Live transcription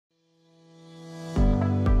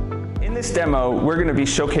this demo, we're going to be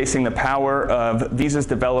showcasing the power of Visa's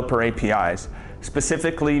developer APIs,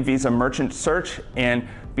 specifically Visa Merchant Search and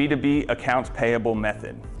B2B accounts payable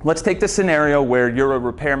method. Let's take the scenario where you're a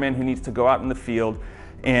repairman who needs to go out in the field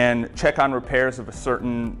and check on repairs of a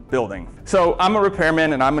certain building. So I'm a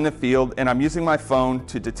repairman and I'm in the field and I'm using my phone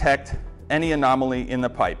to detect any anomaly in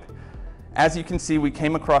the pipe. As you can see, we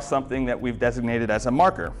came across something that we've designated as a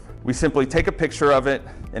marker. We simply take a picture of it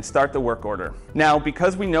and start the work order. Now,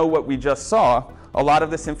 because we know what we just saw, a lot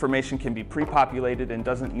of this information can be pre-populated and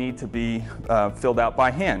doesn't need to be filled out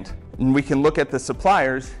by hand. And we can look at the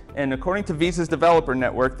suppliers, and according to Visa's developer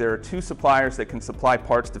network, there are 2 suppliers that can supply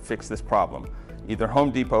parts to fix this problem, either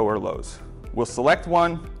Home Depot or Lowe's. We'll select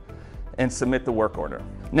one and submit the work order.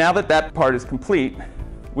 Now that that part is complete,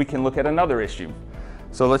 we can look at another issue.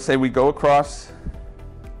 So let's say we go across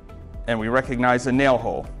and we recognize a nail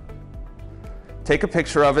hole. Take a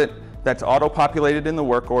picture of it, that's auto-populated in the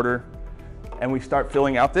work order, and we start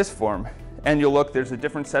filling out this form. And you'll look, there's a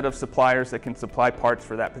different set of suppliers that can supply parts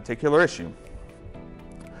for that particular issue.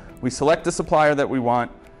 We select the supplier that we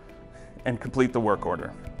want and complete the work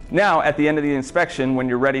order. Now, at the end of the inspection, when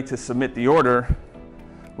you're ready to submit the order,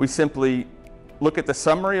 we simply look at the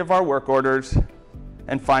summary of our work orders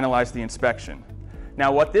and finalize the inspection.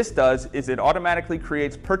 Now, what this does is it automatically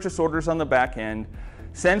creates purchase orders on the back end,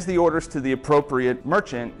 sends the orders to the appropriate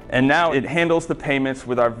merchant, and now it handles the payments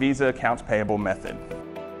with our Visa accounts payable method.